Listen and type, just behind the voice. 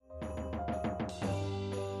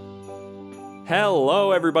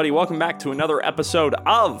Hello, everybody. Welcome back to another episode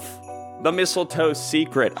of The Mistletoe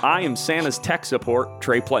Secret. I am Santa's tech support,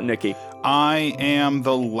 Trey Plutnicki. I am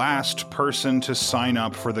the last person to sign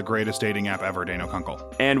up for the greatest dating app ever, Daniel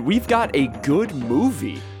Kunkel. And we've got a good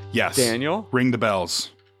movie. Yes. Daniel. Ring the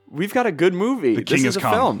bells. We've got a good movie. The king this is has a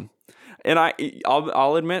come. film. And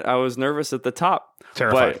I'll admit, I was nervous at the top.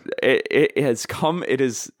 Terrified. But it has come.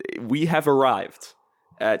 We have arrived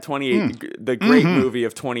at 28, the great movie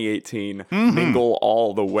of 2018, Mingle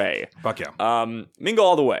All the Way. Fuck yeah. Mingle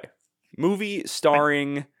All the Way. Movie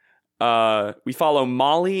starring, we follow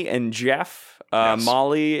Molly and Jeff. Yes.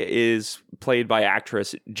 Molly is played by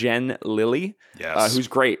actress Jen Lilly, Yes. who's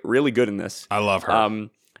great, really good in this. I love her.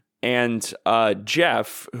 And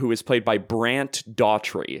Jeff, who is played by Brant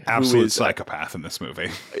Daughtry, Absolute who is psychopath in this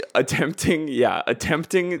movie. attempting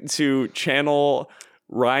to channel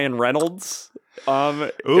Ryan Reynolds. Ooh,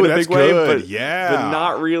 in a that's big way, good. but Yeah.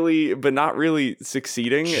 but not really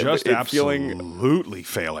succeeding. Just It feeling absolutely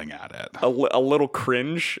failing at it. a little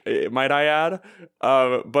cringe, might I add,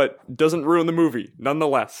 but doesn't ruin the movie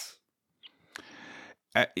nonetheless.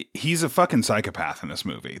 He's a fucking psychopath in this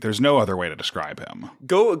movie. There's no other way to describe him.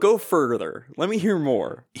 Go further. Let me hear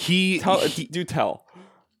more. Do tell.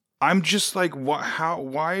 I'm just like,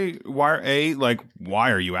 why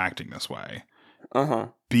are you acting this way?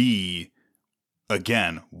 B,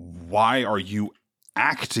 again, why are you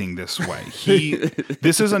acting this way?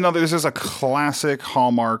 This is a classic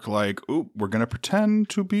Hallmark, like, ooh, we're going to pretend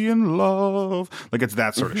to be in love. Like, it's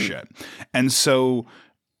that sort of shit. And so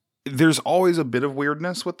there's always a bit of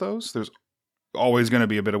weirdness with those. There's always going to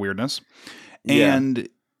be a bit of weirdness. Yeah. And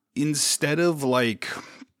instead of making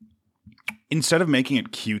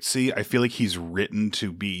it cutesy, I feel like he's written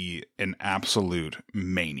to be an absolute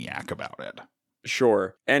maniac about it.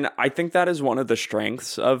 Sure. And I think that is one of the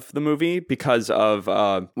strengths of the movie because of,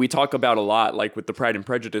 we talk about a lot, like with the Pride and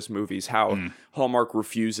Prejudice movies, how Hallmark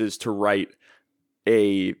refuses to write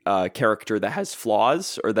a character that has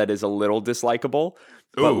flaws or that is a little dislikable.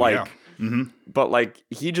 But but like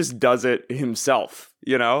he just does it himself,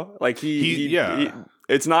 you know? Like he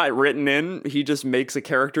it's not written in. He just makes a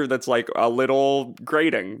character that's like a little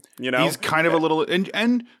grating, you know? He's kind of a little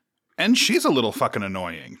and she's a little fucking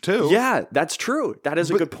annoying too. Yeah, that's true. That is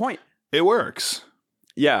a good point. It works.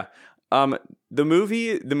 Yeah. The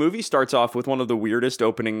movie starts off with one of the weirdest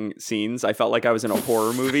opening scenes. I felt like I was in a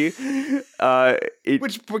horror movie.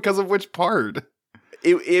 Because of which part?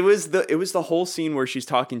 It was the whole scene where she's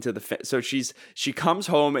talking to she comes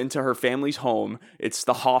home into her family's home. It's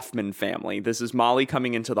the Hoffman family. This is Molly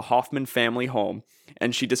coming into the Hoffman family home,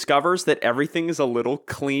 and she discovers that everything is a little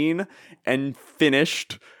clean and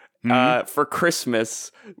finished for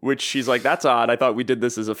Christmas, which she's like, that's odd. I thought we did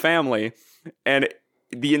this as a family. And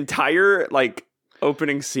the entire like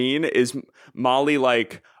opening scene is Molly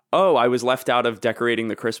like, oh, I was left out of decorating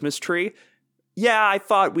the Christmas tree. Yeah, I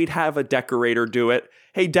thought we'd have a decorator do it.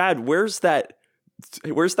 Hey, Dad, where's that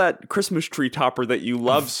Christmas tree topper that you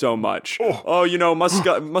love so much? Oh, must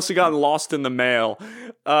have gotten lost in the mail.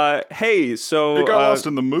 Hey, so it got lost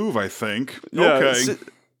in the move, I think. Yeah, okay.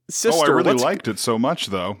 Sister, I really liked it so much,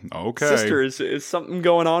 though. Okay, sister, is something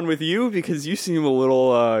going on with you? Because you seem a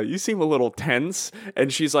little tense.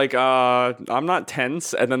 And she's like, I'm not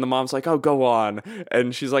tense. And then the mom's like, oh, go on.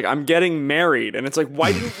 And she's like, I'm getting married. And it's like,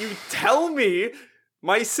 why didn't you tell me?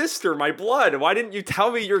 My sister, my blood. Why didn't you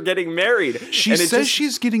tell me you're getting married? She says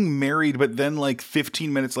she's getting married, but then like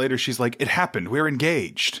 15 minutes later, she's like, it happened. We're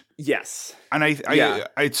engaged. Yes. And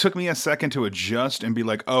it took me a second to adjust and be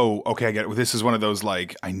like, oh, okay, I get it. This is one of those,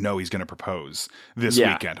 like, I know he's going to propose this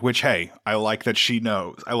weekend, which, hey, I like that she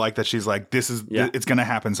knows. I like that she's like, it's going to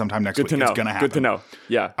happen sometime next week. It's going to happen. Good to know.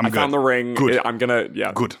 Yeah. I found the ring. Good.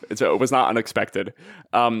 Good. It was not unexpected.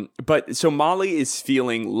 But so Molly is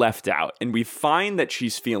feeling left out, and we find that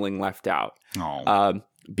she's feeling left out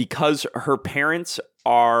because her parents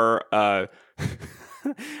are,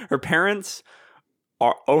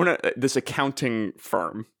 own this accounting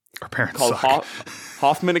firm. Her parents called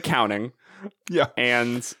Hoffman Accounting. Yeah.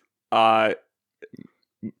 And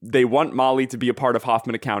they want Molly to be a part of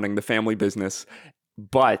Hoffman Accounting, the family business,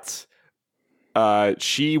 but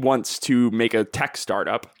she wants to make a tech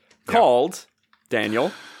startup called,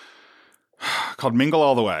 Daniel? Called Mingle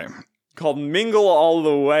All the Way. Called Mingle All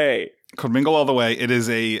the Way. Called Mingle All the Way. It is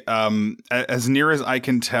as near as I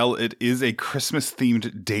can tell, it is a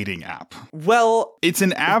Christmas-themed dating app. Well, it's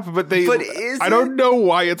an app, I don't know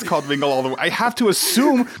why it's called Mingle All the Way. I have to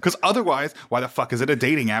assume, because otherwise, why the fuck is it a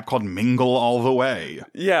dating app called Mingle All the Way?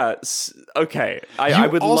 Yeah, okay. I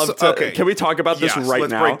would love to. Okay. Can we talk about this right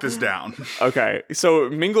now? Let's break this down. Okay, so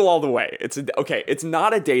Mingle All the Way. It's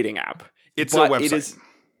not a dating app. It's a website.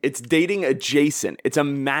 It's dating adjacent. It's a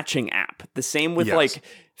matching app. The same with like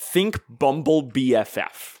think Bumble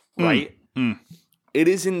BFF, right?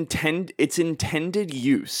 Its intended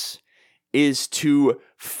use is to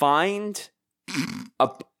find a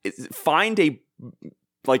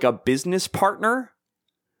business partner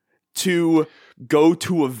to go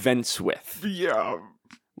to events with. Yeah.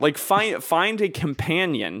 Like find a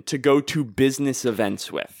companion to go to business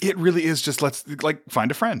events with. It really is just find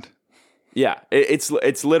a friend. Yeah,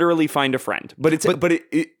 it's literally find a friend, but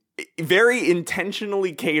it very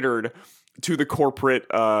intentionally catered to the corporate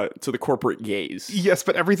gaze. Yes,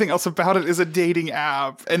 but everything else about it is a dating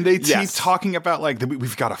app, and they keep talking about like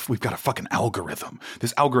we've got a fucking algorithm.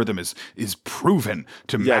 This algorithm is proven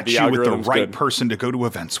to match you with the right person to go to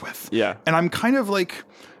events with. Yeah, and I'm kind of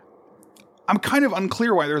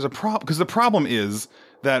unclear why there's a problem, because the problem is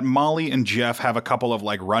that Molly and Jeff have a couple of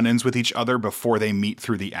like run-ins with each other before they meet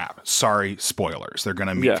through the app. Sorry, spoilers. They're going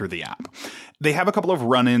to meet through the app. They have a couple of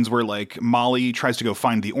run-ins where like Molly tries to go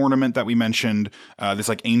find the ornament that we mentioned, this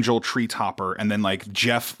like angel tree topper, and then like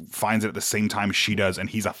Jeff finds it at the same time she does, and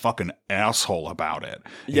he's a fucking asshole about it.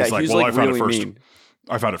 Yeah, he's like, well, I found it first. Mean.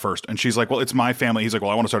 I found it first. And she's like, well, it's my family. He's like,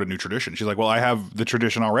 well, I want to start a new tradition. She's like, well, I have the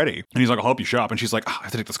tradition already. And he's like, I'll help you shop. And she's like, oh, I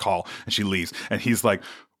have to take this call. And she leaves. And he's like,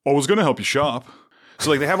 I was going to help you shop. So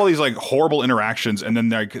like they have all these like horrible interactions, and then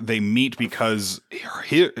they meet because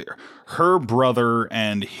her brother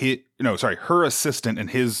and her assistant and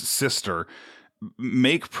his sister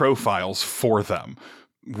make profiles for them.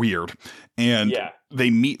 Weird. And they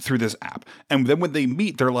meet through this app. And then when they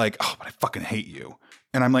meet, they're like, oh, but I fucking hate you.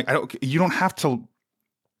 And I'm like, you don't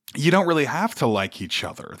really have to like each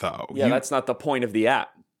other though. Yeah, that's not the point of the app.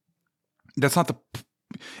 That's not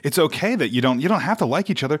it's okay that you don't have to like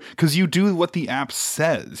each other, because you do what the app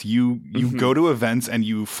says. You go to events and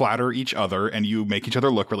you flatter each other and you make each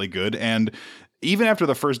other look really good. And even after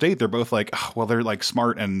the first date, they're both like, oh, well, they're like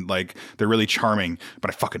smart and like they're really charming,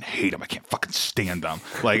 but I fucking hate them. I can't fucking stand them.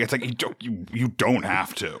 Like it's like you don't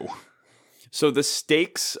have to. So the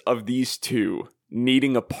stakes of these two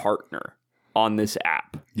needing a partner on this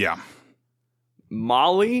app. Yeah.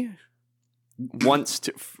 Molly wants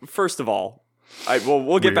to, first of all,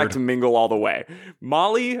 we'll get back to Mingle All the Way.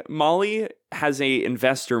 Molly has a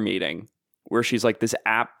investor meeting where she's like, this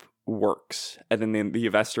app works. And then the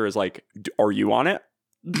investor is like, are you on it?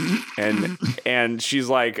 and she's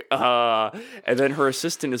like, and then her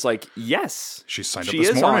assistant is like, yes. She signed up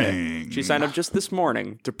this morning. She signed up just this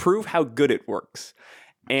morning to prove how good it works.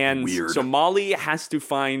 And so Molly has to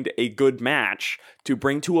find a good match to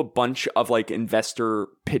bring to a bunch of like investor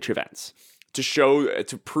pitch events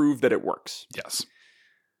to prove that it works. Yes.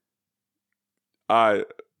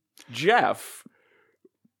 Jeff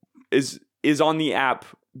is on the app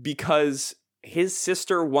because his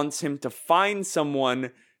sister wants him to find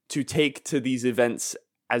someone to take to these events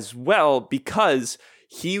as well, because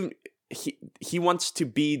he wants to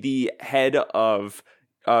be the head of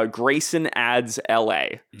Grayson Ads LA.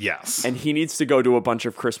 Yes. And he needs to go to a bunch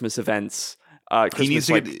of Christmas events. He needs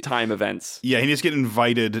to get time events. Yeah, he needs to get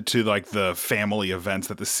invited to like the family events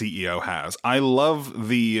that the CEO has. I love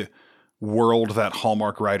the world that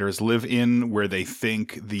Hallmark writers live in, where they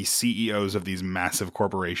think the CEOs of these massive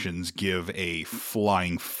corporations give a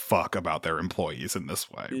flying fuck about their employees in this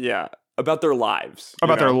way. Yeah, about their lives.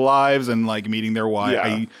 About their lives and like meeting their wife.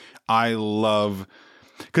 Yeah. I love...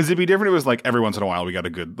 Because it'd be different if it was like every once in a while we got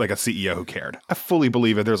a CEO who cared. I fully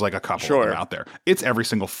believe it. There's like a couple of them out there. It's every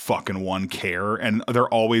single fucking one care. And they're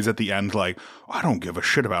always at the end like, I don't give a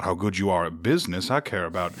shit about how good you are at business. I care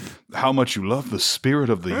about how much you love the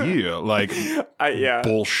spirit of the year. Like,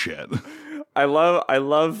 bullshit. I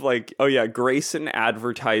love like, oh yeah, Grayson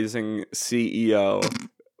Advertising CEO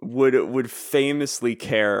would famously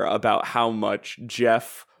care about how much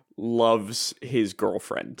Jeff loves his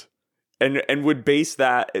girlfriend. And would base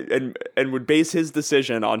that and would base his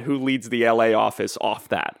decision on who leads the LA office off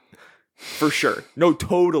that. For sure. No,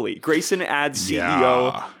 totally. Grayson Ads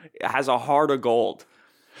CEO has a heart of gold.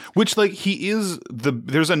 Which like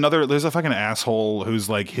there's a fucking asshole who's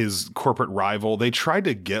like his corporate rival. They tried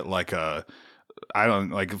to get like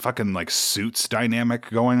fucking like Suits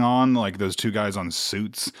dynamic going on, like those two guys on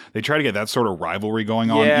Suits. They try to get that sort of rivalry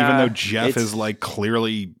going on, even though Jeff is like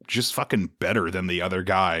clearly just fucking better than the other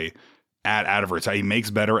guy at advertising. He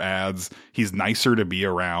makes better ads. He's nicer to be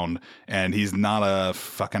around, and he's not a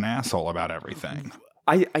fucking asshole about everything.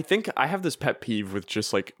 I think I have this pet peeve with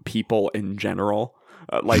just like people in general.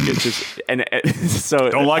 Like it's just and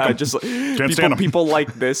so don't like him. Just Can't stand him. People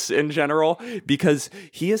like this in general, because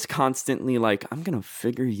he is constantly like, I'm gonna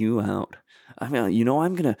figure you out. I mean,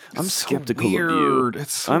 I'm skeptical of you.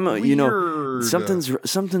 It's so weird.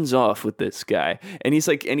 Something's off with this guy. And he's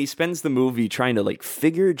like, and he spends the movie trying to like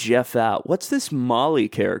figure Jeff out. What's this Molly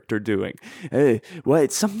character doing? Hey,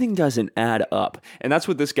 what? Something doesn't add up. And that's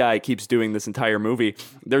what this guy keeps doing this entire movie.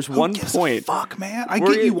 There's one point. Fuck, man. I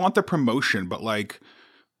get you want the promotion, but like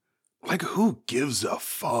who gives a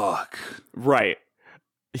fuck? Right.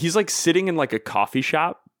 He's like sitting in like a coffee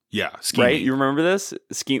shop. Yeah, scheming. Right? You remember this?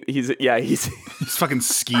 He's He's fucking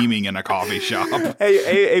scheming in a coffee shop.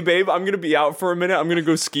 Hey, babe, I'm gonna be out for a minute. I'm gonna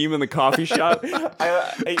go scheme in the coffee shop.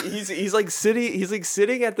 He's like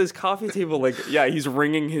sitting at this coffee table, like he's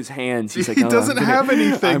wringing his hands. He's like, he doesn't have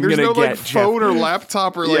anything. There's no like phone or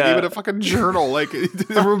laptop or like even a fucking journal, like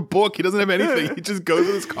or a book. He doesn't have anything. He just goes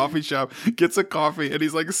to this coffee shop, gets a coffee, and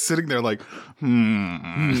he's like sitting there like,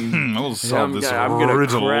 I'll solve this riddle.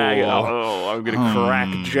 I'm gonna crack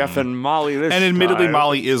Jeff and Molly this and admittedly time.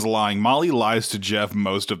 Molly is lying. Molly lies to Jeff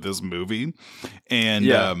most of this movie,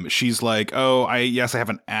 and she's like, oh, I have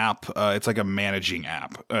an app. It's like a managing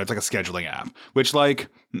app. It's like a scheduling app, which like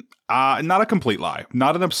not a complete lie,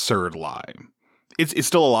 not an absurd lie. It's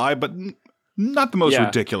still a lie, but not the most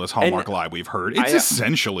ridiculous Hallmark lie we've heard. It's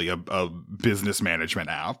essentially a business management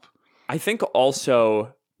app. I think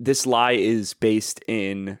also this lie is based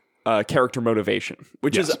in character motivation,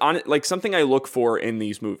 which is like something I look for in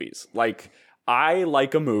these movies. Like, I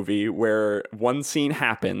like a movie where one scene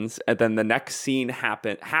happens and then the next scene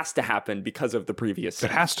has to happen because of the previous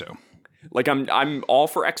scene. It has to. Like, I'm all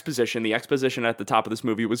for exposition. The exposition at the top of this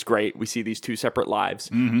movie was great. We see these two separate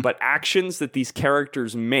lives, but actions that these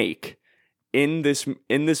characters make in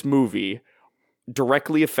this movie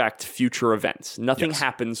directly affect future events. Nothing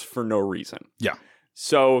happens for no reason. Yeah.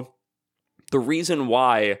 So the reason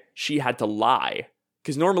why she had to lie,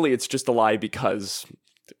 because normally it's just a lie because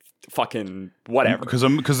fucking whatever.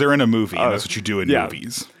 Because they're in a movie, and that's what you do in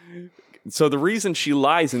movies. So the reason she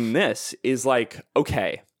lies in this is like,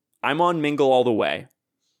 okay, I'm on Mingle All the Way.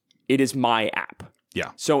 It is my app.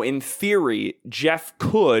 Yeah. So in theory, Jeff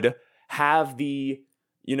could have the,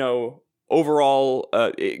 overall,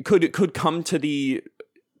 it could come to the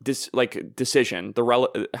decision,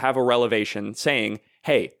 have a revelation saying,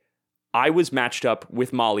 hey, I was matched up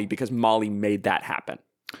with Molly because Molly made that happen.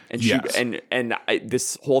 And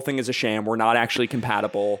this whole thing is a sham. We're not actually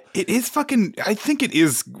compatible. It is fucking. I think it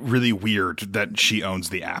is really weird that she owns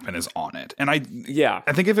the app and is on it. And I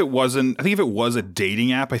think if it was a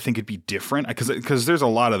dating app, I think it'd be different because there's a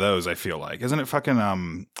lot of those. I feel like, isn't it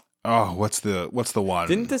fucking what's the one?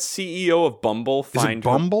 Didn't the CEO of Bumble find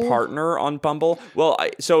her partner on Bumble? Well,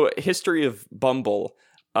 so history of Bumble.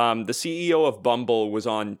 The CEO of Bumble was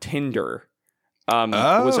on Tinder.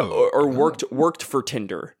 Worked for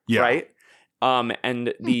Tinder, right?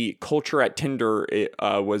 And the culture at Tinder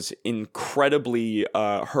was incredibly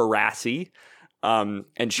harassy. And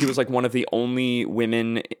she was like one of the only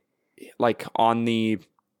women like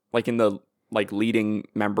in the leading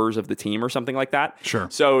members of the team or something like that. Sure.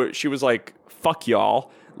 So she was like, fuck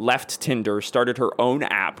y'all, left Tinder, started her own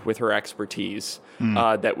app with her expertise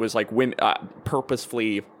that was like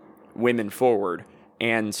purposefully women forward.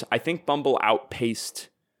 And I think Bumble outpaced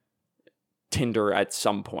Tinder at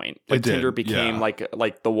some point. Like Tinder became like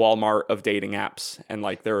the Walmart of dating apps. And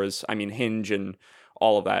like there was, Hinge and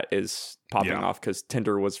all of that is popping off because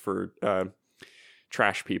Tinder was for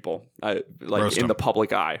trash people, like in the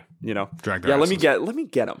public eye, Drag their asses. Let me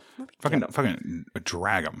get them. Fucking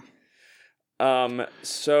drag them.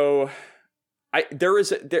 So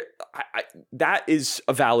that is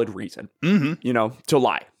a valid reason, to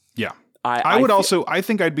lie. Yeah. I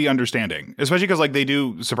think I'd be understanding, especially because like they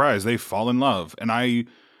do surprise, they fall in love, and I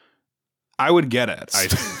would get it. I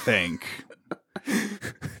think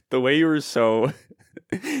the way you were so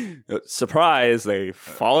surprised, they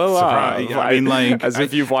fall in love. As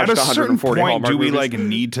if you've watched 140 Hallmark do we movies. like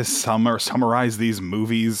need to summarize these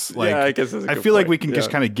movies? Like, I guess I feel like we can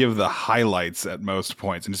just kind of give the highlights at most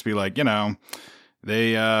points and just be like,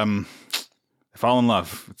 they fall in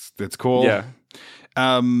love. It's cool. Yeah.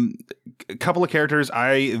 A couple of characters.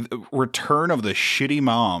 Return of the shitty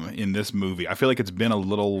mom in this movie. I feel like it's been a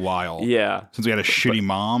little while. Yeah. Since we had a shitty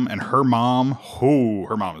mom, and her mom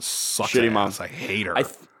sucks shitty ass. Mom. I hate her.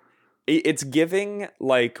 It's giving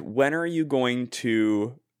like, when are you going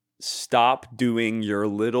to stop doing your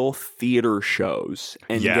little theater shows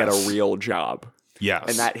and get a real job? Yes.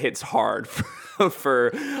 And that hits hard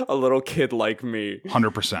for a little kid like me.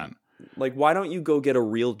 100%. Like, why don't you go get a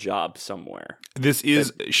real job somewhere?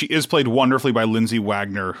 She is played wonderfully by Lindsay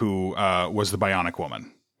Wagner, who was the Bionic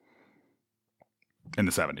Woman in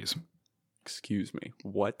the 70s. Excuse me.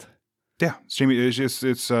 What? Yeah, it's Jamie.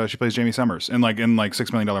 She plays Jamie Summers in like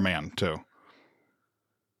 $6 Million Man too.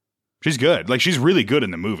 She's good. Like she's really good in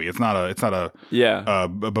the movie. It's not a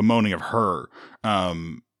bemoaning of her.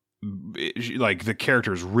 Like the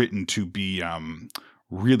character is written to be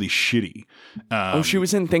really shitty. She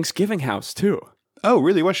was in Thanksgiving House too. Oh,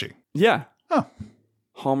 really? Was she? Yeah. Oh.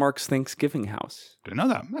 Hallmark's Thanksgiving House. Didn't know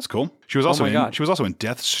that. That's cool. She was also in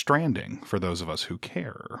Death Stranding, for those of us who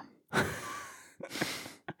care.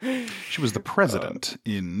 She was the president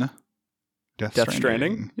in Death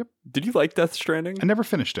Stranding. Yep. Did you like Death Stranding? I never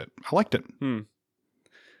finished it. I liked it.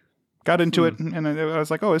 Got into it, and I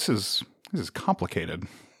was like, oh, this is complicated.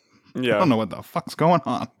 Yeah. I don't know what the fuck's going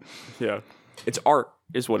on. Yeah. It's art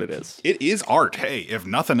is what it is. It is art. Hey, if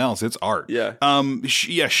nothing else, it's art. Yeah.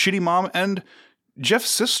 Shitty Mom and Jeff's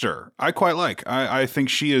sister, I quite like. I think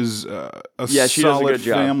she is a solid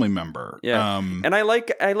family member. Yeah. And I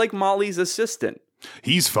like Molly's assistant.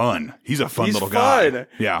 He's fun. He's a fun little guy.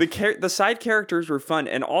 Yeah. The side characters were fun.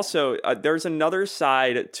 And also, there's another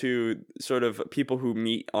side to sort of people who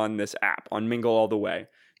meet on this app, on Mingle All the Way.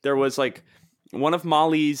 There was like one of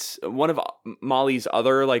Molly's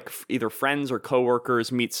other like either friends or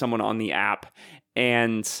coworkers meets someone on the app,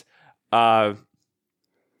 and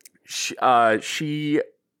she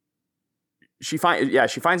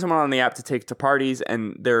finds someone on the app to take to parties,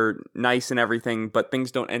 and they're nice and everything, but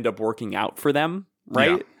things don't end up working out for them,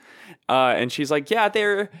 right? Yeah. And she's like, yeah,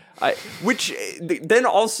 they're, which then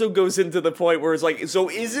also goes into the point where it's like, so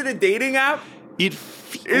is it a dating app? Is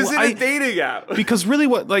it a dating app? Because really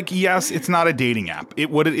yes, it's not a dating app.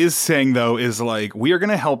 What it is saying, though, is like, we are going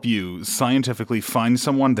to help you scientifically find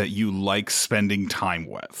someone that you like spending time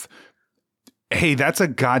with. Hey, that's a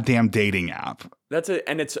goddamn dating app.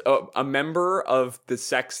 It's a member of the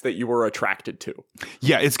sex that you were attracted to.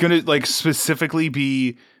 Yeah, it's going to like specifically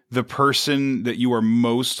be the person that you are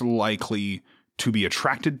most likely to be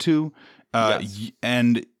attracted to. Yes.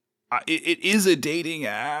 And it is a dating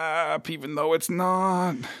app, even though it's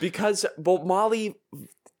not. Because, well,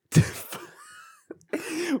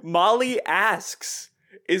 Molly asks,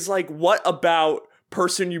 is like, what about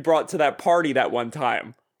person you brought to that party that one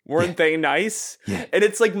time? Weren't they nice? Yeah. And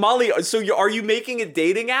it's like, Molly, so are you making a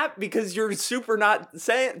dating app? Because you're super not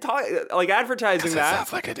advertising that. It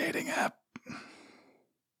sounds like a dating app.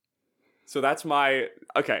 So that's my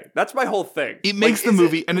whole thing. It makes the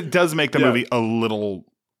movie, and it does make the movie a little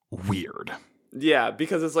weird. Yeah,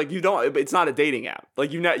 because it's like it's not a dating app.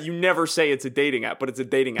 Like you never say it's a dating app, but it's a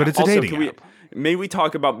dating app. But it's a dating app. May we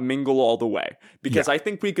talk about Mingle All the Way? Because I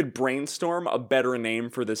think we could brainstorm a better name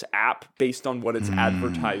for this app based on what it's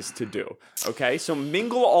advertised to do. Okay, so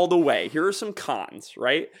Mingle All the Way. Here are some cons,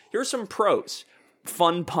 right? Here are some pros.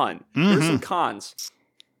 Fun pun. Here's some cons.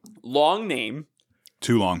 Long name.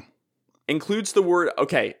 Too long. Includes the word,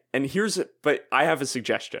 okay, but I have a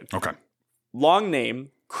suggestion. Okay. Long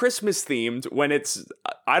name, Christmas themed, when it's,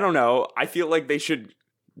 I don't know, I feel like they should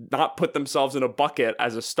not put themselves in a bucket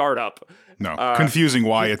as a startup. No, confusing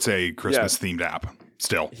why it's a Christmas themed app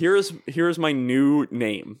still. Here's my new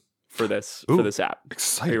name for this app.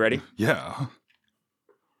 Exciting. Are you ready? Yeah.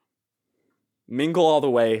 Mingle All the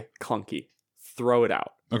Way, clunky. Throw it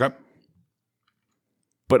out. Okay.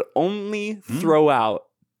 But only throw out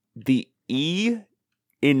the E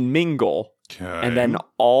in Mingle and then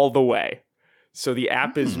all the way. So the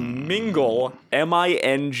app is Mingle,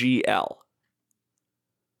 Mingl.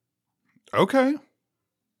 Okay.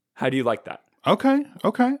 How do you like that? Okay.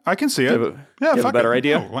 I can see it. Do you have a better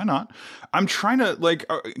idea? No, why not? I'm trying to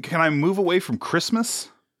can I move away from Christmas?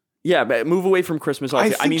 Yeah, but move away from Christmas.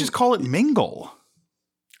 I mean, just call it Mingle.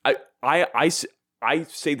 I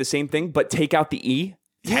say the same thing, but take out the E.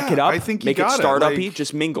 Tack it up. I think make it startup-y.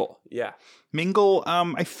 Just Mingle. Yeah. Mingle.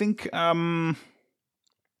 I think.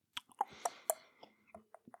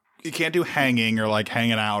 You can't do hanging or like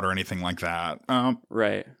hanging out or anything like that.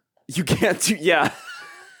 Right. You can't do. Yeah.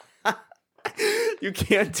 You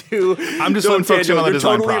can't do. I'm just letting folks in on the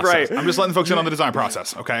design totally process. Right. I'm just letting folks in on the design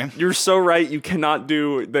process. Okay. You're so right. You cannot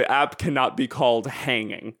do. The app cannot be called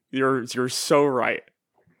hanging. You're so right.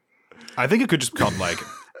 I think it could just be called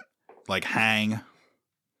like hang.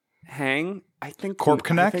 Hang. I think Corp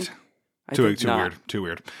Connect. Too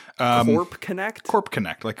weird. Corp Connect. Corp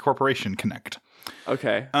Connect, like Corporation Connect.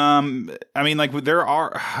 Okay. I mean, like there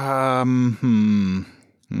are.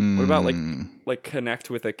 What about like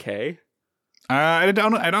Connect with a K? I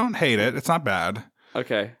don't hate it. It's not bad.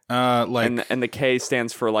 Okay. And the K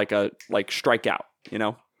stands for like strikeout. You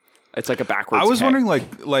know, it's like a backwards. I was K. wondering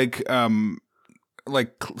like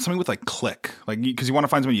something with like click, like because you want to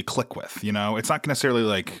find someone you click with. You know, it's not necessarily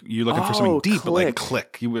like you're looking for something deep, but like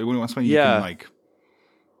click. You want something you can like.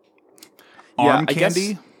 arm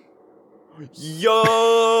candy.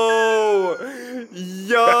 Yo,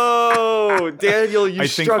 Daniel, you I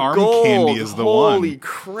think struck arm gold. candy is the one. Holy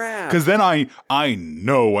crap! Because then I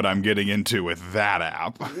know what I'm getting into with that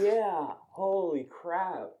app. Yeah, holy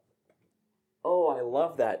crap! Oh, I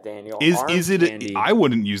love that, Daniel. Is it? Candy. I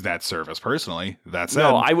wouldn't use that service personally. That said,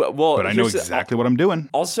 no, but I know exactly what I'm doing.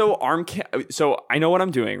 Also, so I know what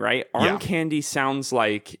I'm doing, right? Arm Yeah. candy sounds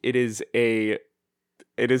like it is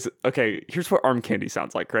okay. Here's what arm candy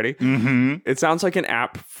sounds like. Ready? Mm-hmm. It sounds like an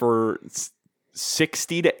app for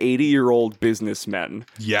 60 to 80-year-old businessmen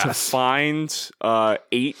Yes. to find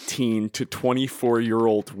 18 to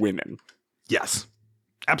 24-year-old women. Yes.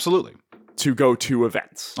 Absolutely. To go to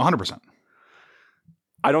events. 100%.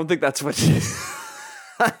 I don't think that's what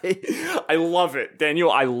I love it,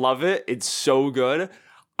 Daniel. I love it. It's so good.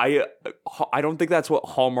 I don't think that's what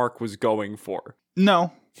Hallmark was going for.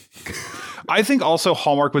 No. I think also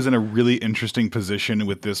Hallmark was in a really interesting position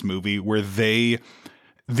with this movie where the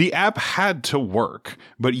app had to work,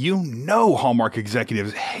 but Hallmark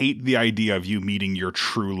executives hate the idea of you meeting your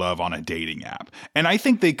true love on a dating app. And I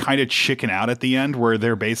think they kind of chicken out at the end where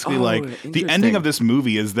they're basically the ending of this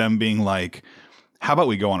movie is them being like, how about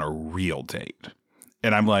we go on a real date?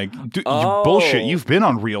 And I'm like, you bullshit, you've been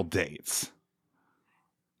on real dates.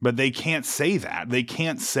 But they can't say that. They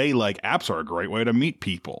can't say like apps are a great way to meet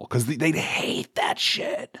people because they'd hate that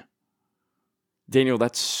shit. Daniel,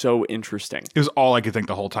 that's so interesting. It was all I could think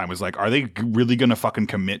the whole time was like, are they really going to fucking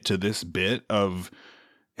commit to this bit of,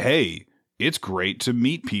 hey, it's great to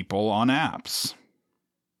meet people on apps?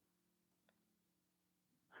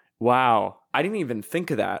 Wow. I didn't even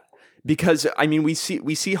think of that. Because I mean, we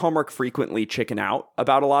see Hallmark frequently chicken out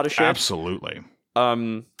about a lot of shit. Absolutely.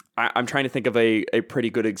 I'm trying to think of a pretty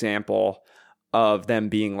good example of them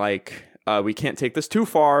being like, we can't take this too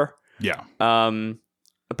far. Yeah.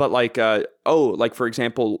 But like, like for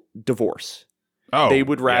example, divorce. Oh, they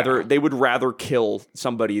would rather kill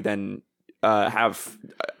somebody than have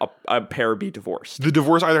a pair be divorced. The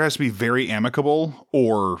divorce either has to be very amicable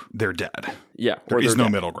or they're dead. Yeah, there is no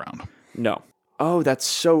middle ground. No. Oh, that's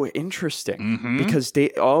so interesting. Mm-hmm. Because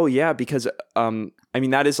I mean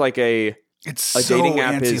that is like it's so dating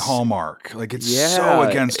app anti-Hallmark. Like it's so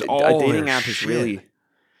against all a dating their app shit. is really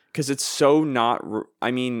because it's so not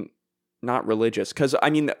religious. Because I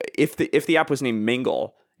mean, if the app was named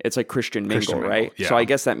Mingle, it's like Christian Mingle, right? Yeah. So I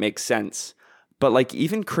guess that makes sense. But like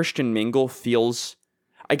even Christian Mingle feels,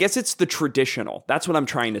 I guess it's the traditional. That's what I'm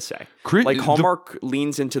trying to say. Like Hallmark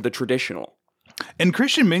leans into the traditional. And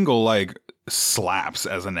Christian Mingle like slaps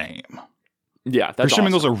as a name. Yeah, that's Christian awesome.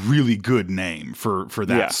 Mingle's a really good name for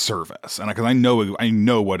that service, and because I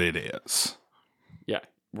know what it is. Yeah,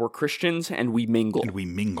 we're Christians and we mingle. And we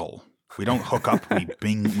mingle. We don't hook up. We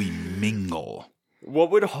mingle. What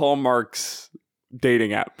would Hallmark's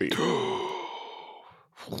dating app be?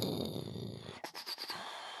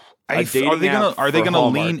 Are they gonna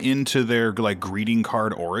lean into their like greeting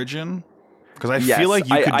card origin? Because I feel like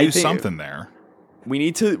you could do something there. We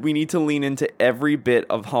need to lean into every bit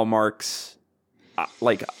of Hallmark's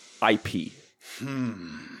like IP.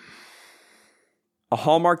 A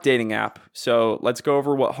Hallmark dating app. So let's go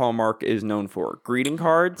over what Hallmark is known for: greeting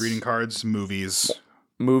cards, movies,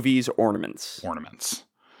 ornaments.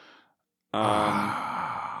 And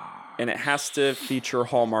it has to feature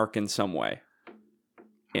Hallmark in some way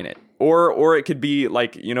in it. Or it could be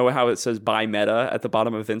like, you know how it says by Meta at the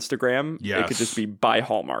bottom of Instagram? Yes. It could just be by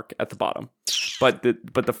Hallmark at the bottom. But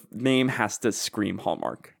the name has to scream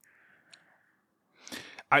Hallmark.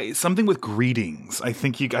 Something with greetings. I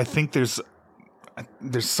think there's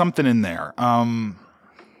something in there. I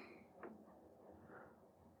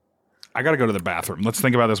gotta go to the bathroom. Let's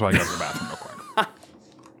think about this while I go to the bathroom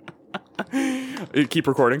real quick. Keep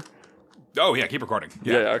recording. Oh yeah, keep recording.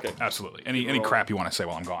 Yeah, okay. Absolutely. Any crap you want to say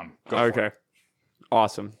while I'm gone. Go Okay.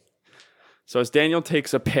 Awesome. So as Daniel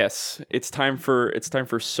takes a piss, it's time for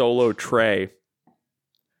solo Trey.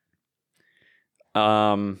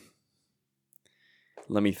 Let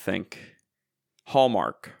me think.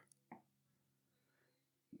 Hallmark.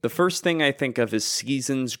 The first thing I think of is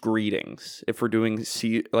season's greetings. If we're doing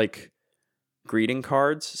like greeting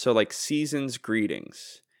cards, so like season's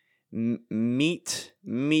greetings. Meetin's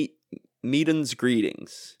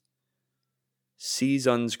greetings.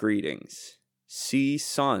 Season's greetings.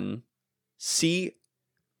 Sun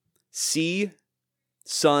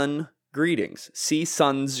greetings. See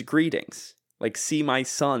sun's greetings. Like see my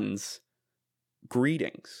son's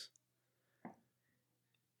greetings.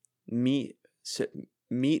 Meet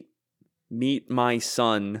my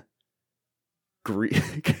son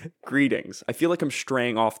greetings. I feel like I'm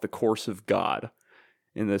straying off the course of God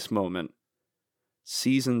in this moment.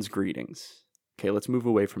 Season's greetings. Okay, let's move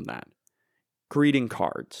away from that. Greeting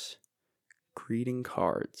cards.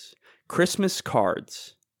 Christmas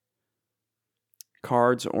cards.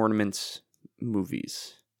 Cards, ornaments,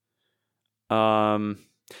 movies.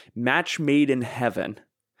 Match made in heaven.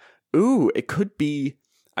 Ooh, it could be,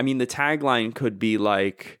 I mean, the tagline could be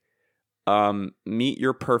like, meet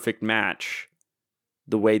your perfect match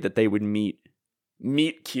the way that they would meet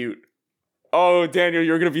cute. Oh, Daniel,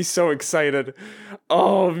 you're going to be so excited.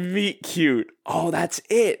 Oh, meet cute. Oh, that's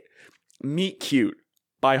it. Meet Cute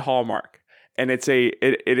by Hallmark. And it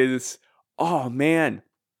is, oh man.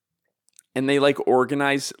 And they like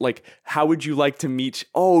organize, like, how would you like to meet?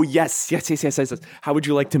 Oh, yes. How would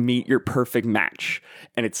you like to meet your perfect match?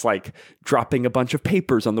 And it's like dropping a bunch of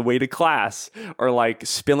papers on the way to class, or like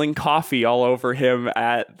spilling coffee all over him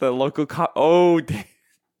at the local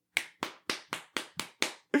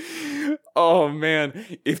Oh man,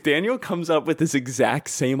 if Daniel comes up with this exact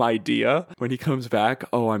same idea when he comes back,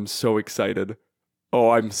 oh, I'm so excited.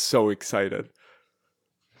 I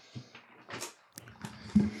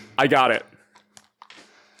got it.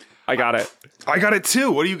 I got it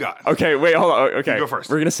too. What do you got? Okay, wait, hold on. Okay, you go first.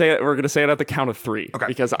 We're gonna say it at the count of 3. Okay.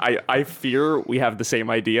 Because I fear we have the same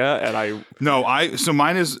idea, and So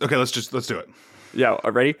mine is okay. Let's do it. Yeah.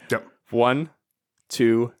 Ready? Yep. 1,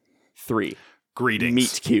 2, 3. Greetings.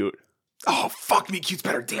 Meet Cute. Oh fuck, Meet Cute's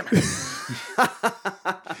better. Damn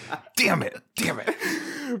it. Damn it.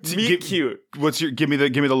 Meet Cute. Give me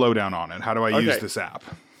the lowdown on it. How do I use this app?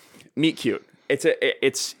 Meet Cute.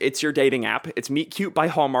 It's your dating app. It's Meet Cute by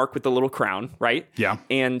Hallmark with the little crown, right? Yeah.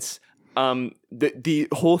 And the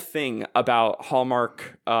whole thing about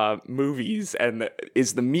Hallmark movies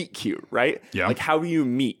is the Meet Cute, right? Yeah. Like, how do you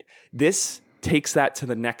meet? This takes that to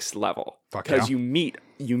the next level. Because you meet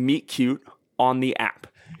Cute on the app.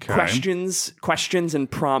 Okay. Questions and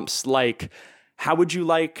prompts like, how would you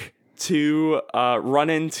like to run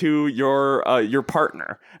into your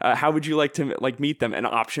partner? How would you like to like meet them? And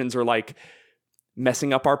options are like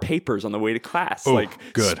messing up our papers on the way to class,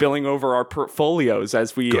 spilling over our portfolios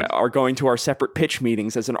as we are going to our separate pitch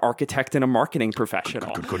meetings as an architect and a marketing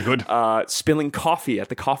professional. Good. Spilling coffee at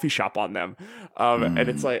the coffee shop on them, and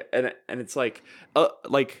it's like,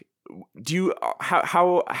 do you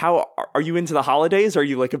how are you into the holidays? Are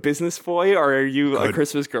you like a business boy, or are you a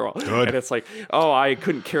Christmas girl? Good. And it's like, oh, I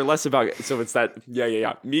couldn't care less about it. So it's that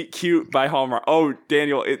Meet Cute by Hallmark. Oh,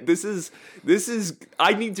 Daniel, this is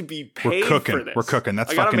I need to be paid for this. We're cooking.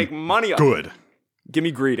 That's I gotta fucking make money. Good. Give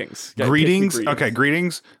me greetings. Greetings. Okay,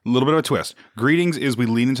 greetings. A little bit of a twist. Greetings is we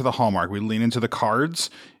lean into the Hallmark. We lean into the cards.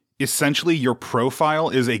 Essentially, your profile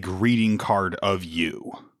is a greeting card of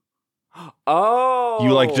you. Oh,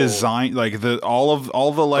 you like design like all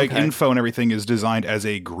the like info and everything is designed as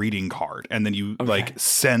a greeting card, and then you like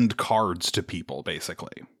send cards to people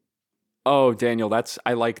basically. Oh, Daniel,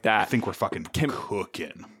 I like that. I think we're fucking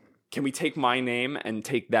cooking. Can we take my name and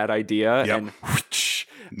take that idea and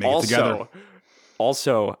make it together?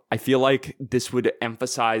 Also, I feel like this would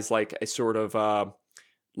emphasize like a sort of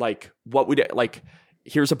like what would it like.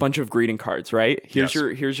 Here's a bunch of greeting cards, right? Here's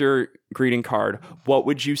your greeting card. What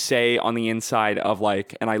would you say on the inside of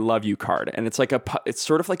like an I love you card? And it's like it's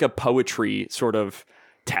sort of like a poetry sort of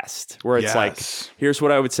test where it's like, here's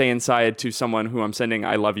what I would say inside to someone who I'm sending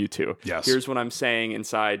I love you to. Yes. Here's what I'm saying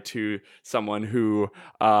inside to someone who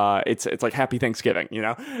it's like Happy Thanksgiving, you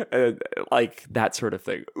know? Like that sort of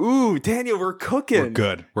thing. Ooh, Daniel, we're cooking.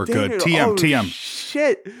 We're Daniel, good. TM.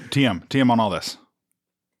 Shit. TM on all this.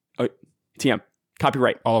 Oh, TM.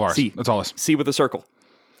 Copyright. All of ours. C. That's all us. C with a circle.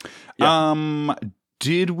 Yeah.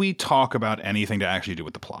 Did we talk about anything to actually do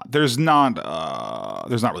with the plot? There's not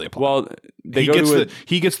really a plot. Well,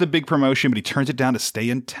 he gets the big promotion, but he turns it down to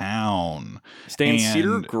stay in town. Stay in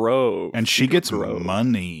Cedar Grove. And she gets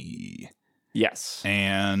money. Yes.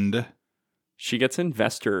 And she gets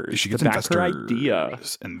investors. She gets investors. Her idea.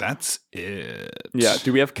 And that's it. Yeah.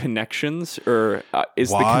 Do we have connections? Or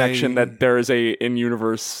is the connection that there is a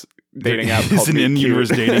in-universe dating app called an in-universe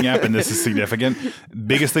dating app, and this is significant?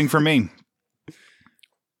 Biggest thing for me.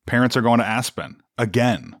 Parents are going to Aspen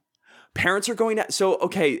again. Parents are going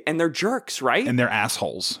to and they're jerks, right? And they're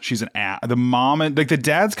assholes. She's the mom and like the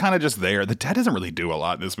dad's kind of just there. The dad doesn't really do a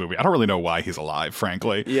lot in this movie. I don't really know why he's alive,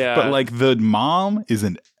 frankly. Yeah. But like the mom is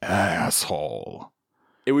an asshole.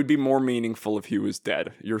 It would be more meaningful if he was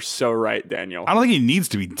dead. You're so right, Daniel. I don't think he needs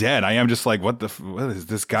to be dead. I am just like, what is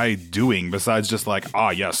this guy doing besides just like,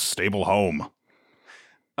 yes, stable home.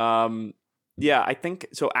 Yeah, I think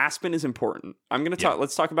so. Aspen is important. I'm going to talk.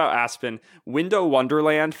 Let's talk about Aspen. Window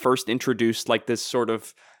Wonderland first introduced like this sort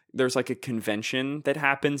of. There's like a convention that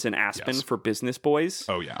happens in Aspen for business boys.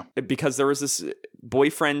 Oh yeah, because there was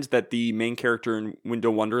boyfriend that the main character in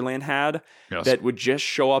Window Wonderland had that would just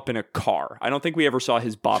show up in a car. I don't think we ever saw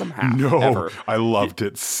his bottom half. No, ever. I loved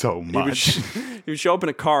it so much. He would show up in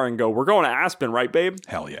a car and go, "We're going to Aspen, right, babe?"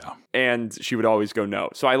 Hell yeah. And she would always go, "No."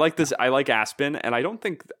 So I like this. I like Aspen, and I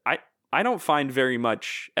don't find very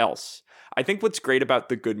much else. I think what's great about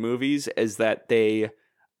the good movies is that they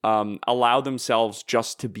allow themselves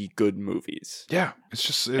just to be good movies. Yeah, it's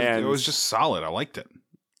just it was just solid. I liked it.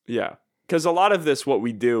 Yeah, because a lot of this, what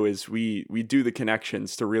we do is we do the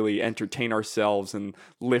connections to really entertain ourselves and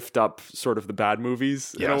lift up sort of the bad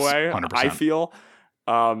movies in a way. 100%. I feel.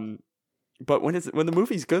 But when the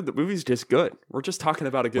movie's good, the movie's just good. We're just talking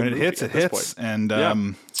about a good movie. When it hits, and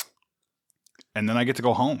then I get to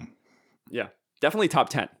go home. Yeah, definitely top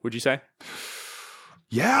 10. Would you say?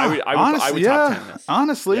 Yeah, I would top 10 this.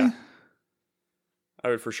 Honestly, yeah. I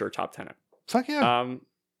would for sure top 10 it. Fuck yeah.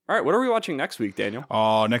 All right, what are we watching next week, Daniel?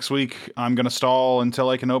 Next week I'm gonna stall until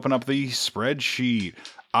I can open up the spreadsheet.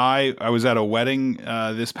 I was at a wedding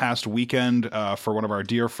this past weekend for one of our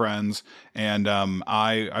dear friends, and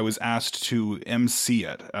I was asked to MC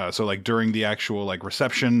it. So like during the actual like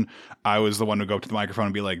reception, I was the one to go up to the microphone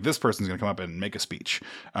and be like, "This person's gonna come up and make a speech."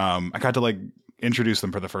 I got to like introduce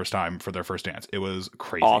them for the first time for their first dance. It was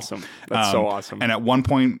crazy. Awesome. That's so awesome. And at one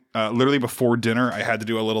point, literally before dinner, I had to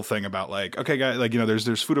do a little thing about like, okay, guys, like,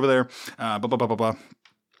 there's food over there, blah, blah, blah, blah, blah.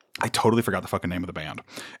 I totally forgot the fucking name of the band.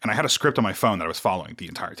 And I had a script on my phone that I was following the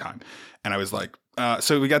entire time. And I was like,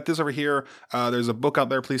 so we got this over here. There's a book out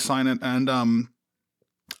there. Please sign it. And,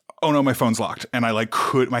 oh no, my phone's locked. And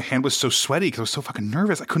my hand was so sweaty because I was so fucking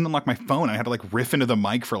nervous. I couldn't unlock my phone. I had to like riff into the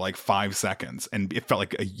mic for like 5 seconds, and it felt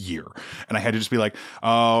like a year. And I had to just be like,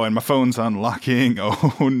 oh, and my phone's unlocking.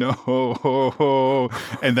 Oh no.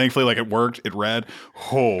 And thankfully, like it worked. It read.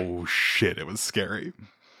 Oh shit. It was scary.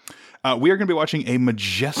 We are going to be watching a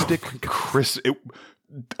majestic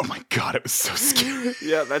Oh my God, it was so scary.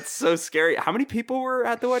 Yeah, that's so scary. How many people were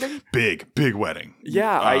at the wedding? Big wedding.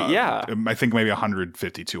 Yeah, I think maybe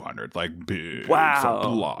 150, 200. Like big.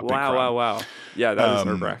 Wow. Wow. Yeah, that is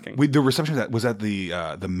nerve-wracking. The reception was at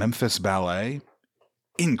the Memphis Ballet.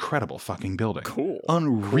 Incredible fucking building. Cool.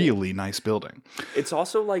 Unreally nice building. It's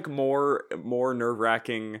also like more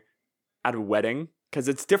nerve-wracking at a wedding. Because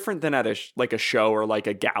it's different than at a show or like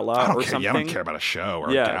a gala or something. Yeah, I don't care about a show or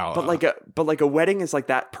a gala. But like a wedding is like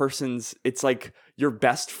that person's. It's like your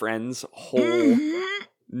best friend's whole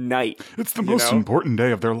night. It's the most important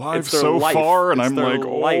day of their lives so far, and I'm like,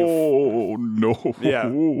 oh no.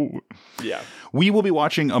 Yeah. We will be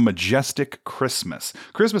watching A Majestic Christmas.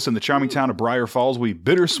 Christmas in the charming town of Briar Falls will be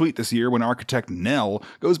bittersweet this year when architect Nell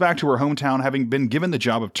goes back to her hometown, having been given the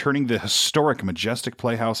job of turning the historic Majestic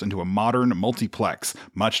Playhouse into a modern multiplex,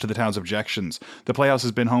 much to the town's objections. The Playhouse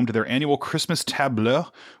has been home to their annual Christmas tableau,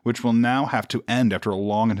 which will now have to end after a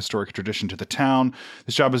long and historic tradition to the town.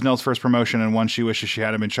 This job is Nell's first promotion, and one she wishes she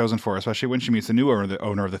hadn't been chosen for, especially when she meets the new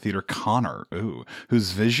owner of the theater, Connor,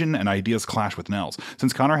 whose vision and ideas clash with Nell's.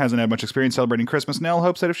 Since Connor hasn't had much experience celebrating Christmas, Nell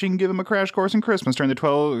hopes that if she can give him a crash course in Christmas during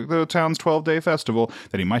the town's 12-day festival,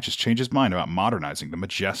 that he might just change his mind about modernizing the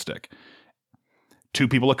Majestic. 2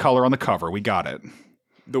 people of color on the cover. We got it.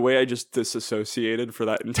 The way I just disassociated for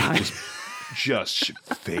that entire... just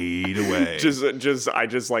fade away. I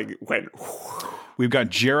just like went... We've got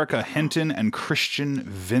Jerrica Hinton and Christian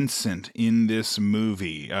Vincent in this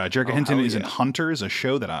movie. Jerrica Hinton is in Hunters, a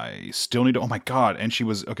show that I still need to... Oh my God. And she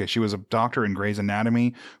was a doctor in Grey's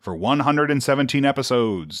Anatomy for 117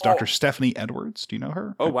 episodes. Dr. Stephanie Edwards. Do you know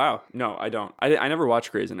her? Oh, wow. No, I don't. I never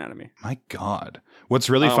watched Grey's Anatomy. My God. What's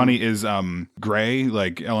really funny is Grey,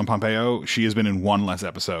 like Ellen Pompeo, she has been in one less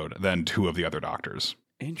episode than 2 of the other doctors.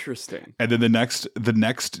 Interesting. And then the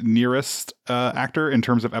next nearest actor in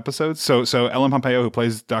terms of episodes. So Ellen Pompeo, who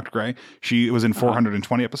plays Dr. Gray, she was in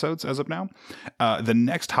 420 episodes as of now. The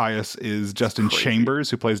next highest is Justin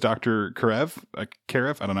Chambers, who plays Dr. Karev. I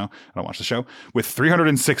don't know. I don't watch the show. With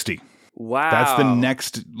 360. Wow. That's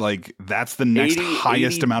the next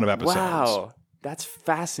highest 80, amount of episodes. Wow. That's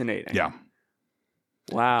fascinating. Yeah.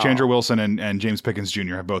 Wow. Chandra Wilson and James Pickens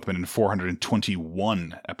Jr. have both been in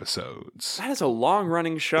 421 episodes. That is a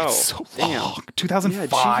long-running show. It's so long.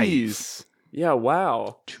 2005. Yeah,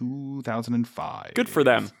 wow. 2005. Good for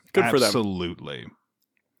them. Good for them. Absolutely.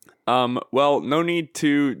 Well, no need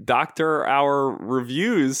to doctor our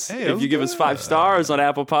reviews if you give us 5 stars on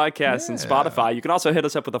Apple Podcasts and Spotify. You can also hit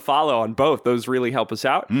us up with a follow on both. Those really help us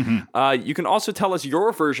out. You can also tell us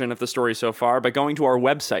your version of the story so far by going to our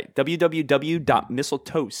website,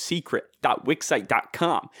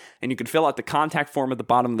 www.mistletoesecret.wixsite.com. And you can fill out the contact form at the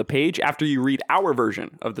bottom of the page after you read our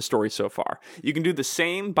version of the story so far. You can do the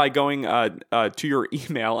same by going to your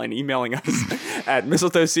email and emailing us at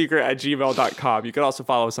mistletoesecret@gmail.com. You can also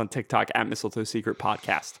follow us on TikTok at Mistletoe Secret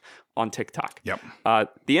Podcast on TikTok. Yep.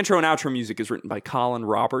 The intro and outro music is written by Colin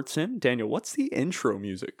Robertson. Daniel, what's the intro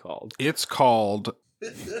music called? It's called...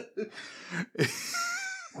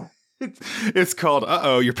 It's called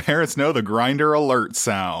Your Parents Know the Grinder Alert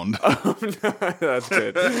Sound. Oh, no, that's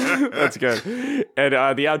good. That's good. And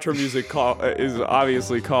the outro music is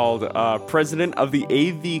obviously called President of the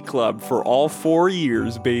AV Club for all 4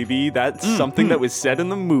 years, baby. That's something that was said in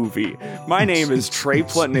the movie. My name is Trey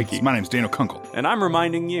Plutnicki. My name's Daniel Kunkel. And I'm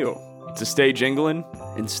reminding you to stay jingling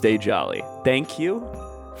and stay jolly. Thank you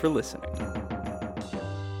for listening.